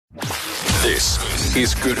This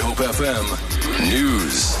is Good Hope FM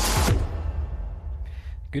News.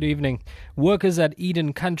 Good evening. Workers at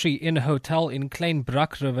Eden Country Inn Hotel in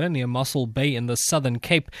Kleinbrakriver near Mossel Bay in the Southern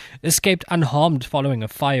Cape escaped unharmed following a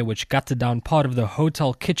fire which gutted down part of the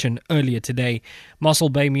hotel kitchen earlier today. Mossel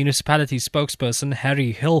Bay Municipality spokesperson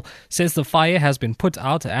Harry Hill says the fire has been put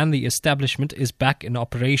out and the establishment is back in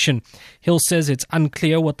operation. Hill says it's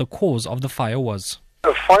unclear what the cause of the fire was.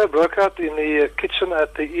 A fire broke out in the kitchen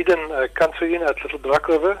at the Eden Country Inn at Little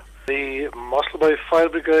Brakriver. The Mossel Bay Fire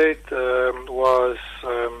Brigade was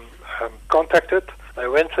contacted. They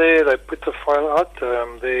went there, they put the fire out.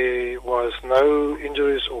 There was no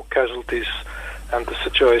injuries or casualties, and the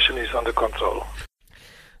situation is under control.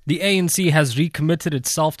 The ANC has recommitted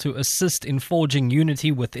itself to assist in forging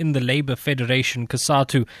unity within the Labour Federation,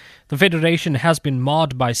 COSATU. The federation has been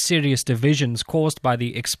marred by serious divisions caused by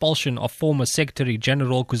the expulsion of former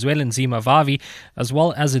Secretary-General Kuzwelinzima Vavi, as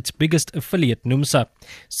well as its biggest affiliate, NUMSA.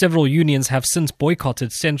 Several unions have since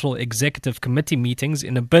boycotted Central Executive Committee meetings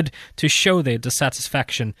in a bid to show their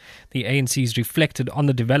dissatisfaction. The ANC's reflected on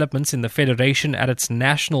the developments in the federation at its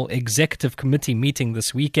National Executive Committee meeting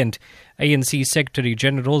this weekend. ANC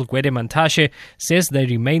Secretary-General Gwede Mantashe says they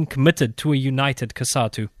remain committed to a united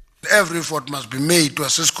COSATU. Every effort must be made to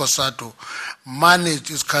assist COSATU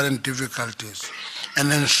manage its current difficulties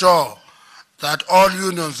and ensure that all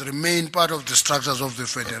unions remain part of the structures of the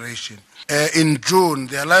Federation. In June,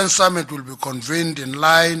 the Alliance Summit will be convened in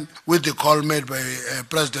line with the call made by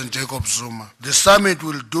President Jacob Zuma. The summit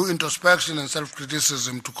will do introspection and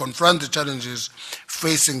self-criticism to confront the challenges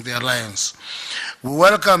facing the Alliance. We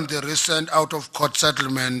welcome the recent out-of-court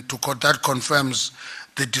settlement that confirms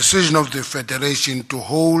the decision of the Federation to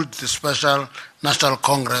hold the Special National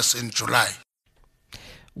Congress in July.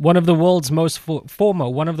 One of the world's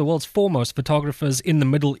foremost photographers in the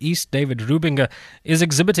Middle East, David Rubinger, is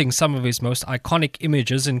exhibiting some of his most iconic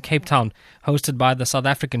images in Cape Town. Hosted by the South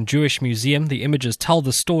African Jewish Museum, the images tell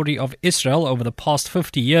the story of Israel over the past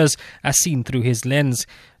 50 years as seen through his lens.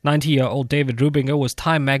 90-year-old David Rubinger was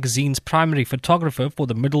Time magazine's primary photographer for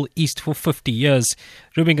the Middle East for 50 years.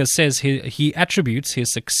 Rubinger says he attributes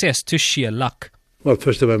his success to sheer luck. Well,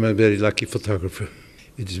 first of all, I'm a very lucky photographer.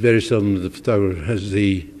 It is very seldom the photographer has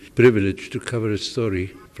the privilege to cover a story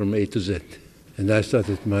from A to Z. And I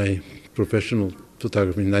started my professional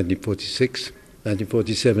photography in 1946.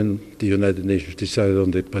 1947, the United Nations decided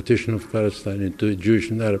on the partition of Palestine into a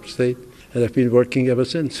Jewish and Arab state. And I've been working ever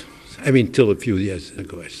since. Till a few years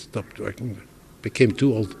ago I stopped working. Became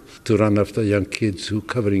too old to run after young kids who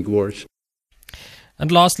covering wars.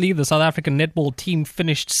 And lastly, the South African netball team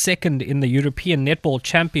finished second in the European Netball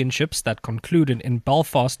Championships that concluded in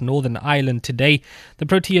Belfast, Northern Ireland today. The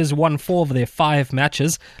Proteas won 4 of their 5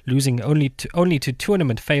 matches, losing only to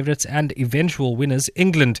tournament favourites and eventual winners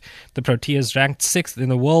England. The Proteas, ranked 6th in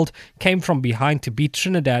the world, came from behind to beat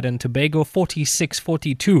Trinidad and Tobago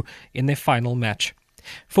 46-42 in their final match.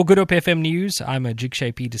 For Good Hope FM News, I'm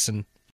Jikshay Peterson.